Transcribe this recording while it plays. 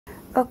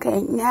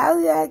Okay, now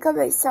that I got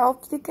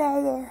myself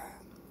together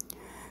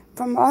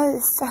from all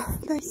the stuff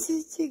my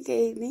sister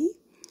gave me,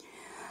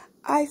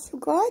 I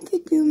forgot to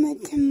do my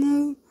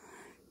Temu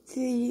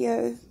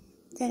video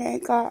that I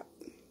got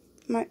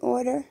my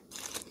order.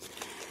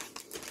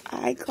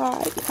 I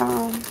got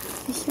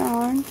this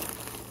yarn.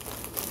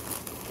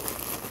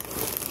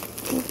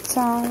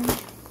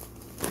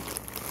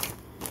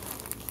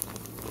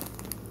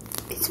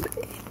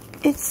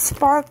 It's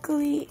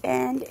sparkly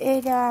and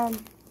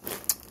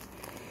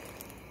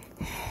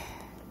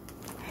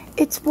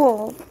it's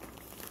wool.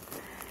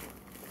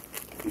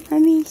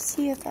 Let me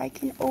see if I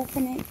can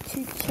open it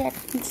to check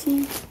and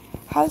see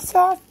how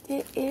soft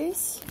it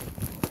is.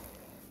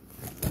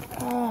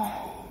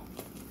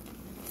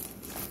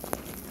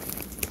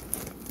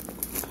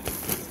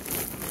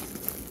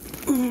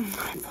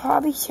 I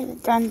probably should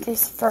have done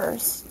this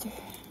first.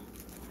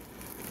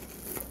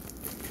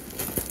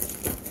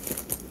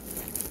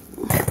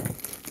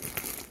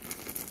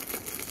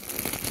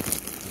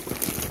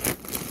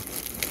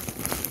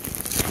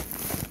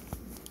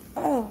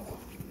 Oh,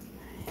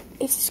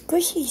 it's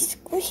squishy,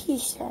 squishy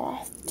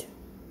soft.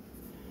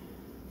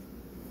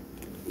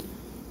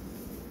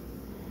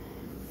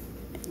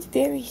 It's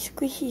very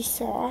squishy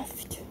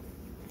soft.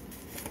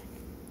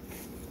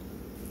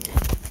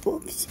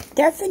 Oops,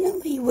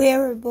 definitely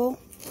wearable.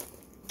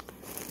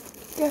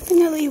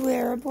 Definitely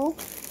wearable.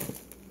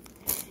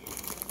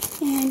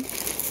 And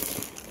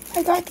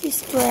I got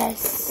this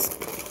dress.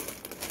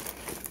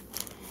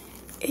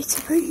 It's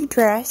a pretty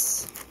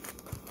dress.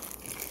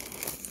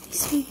 You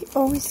see,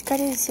 always got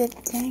a zip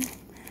thing.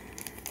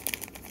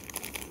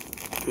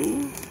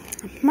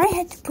 Might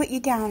have to put you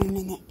down a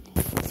minute.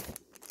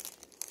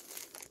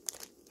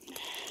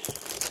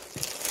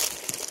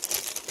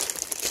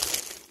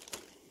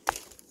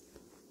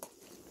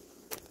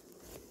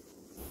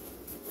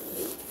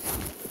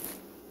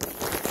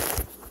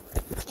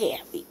 There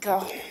we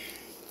go.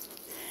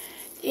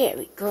 There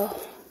we go.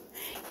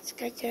 It's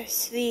got the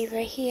sleeve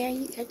right here.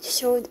 You got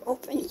the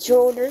open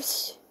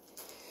shoulders.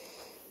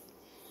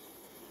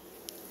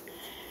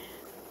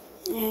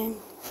 And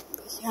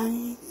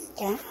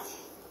down.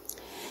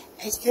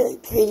 It's really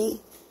pretty.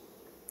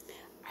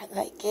 I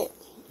like it.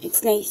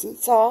 It's nice and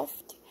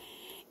soft.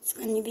 It's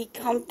going to be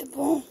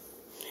comfortable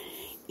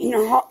in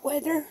the hot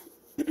weather.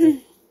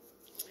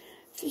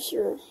 For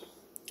sure.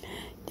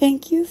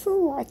 Thank you for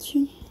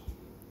watching.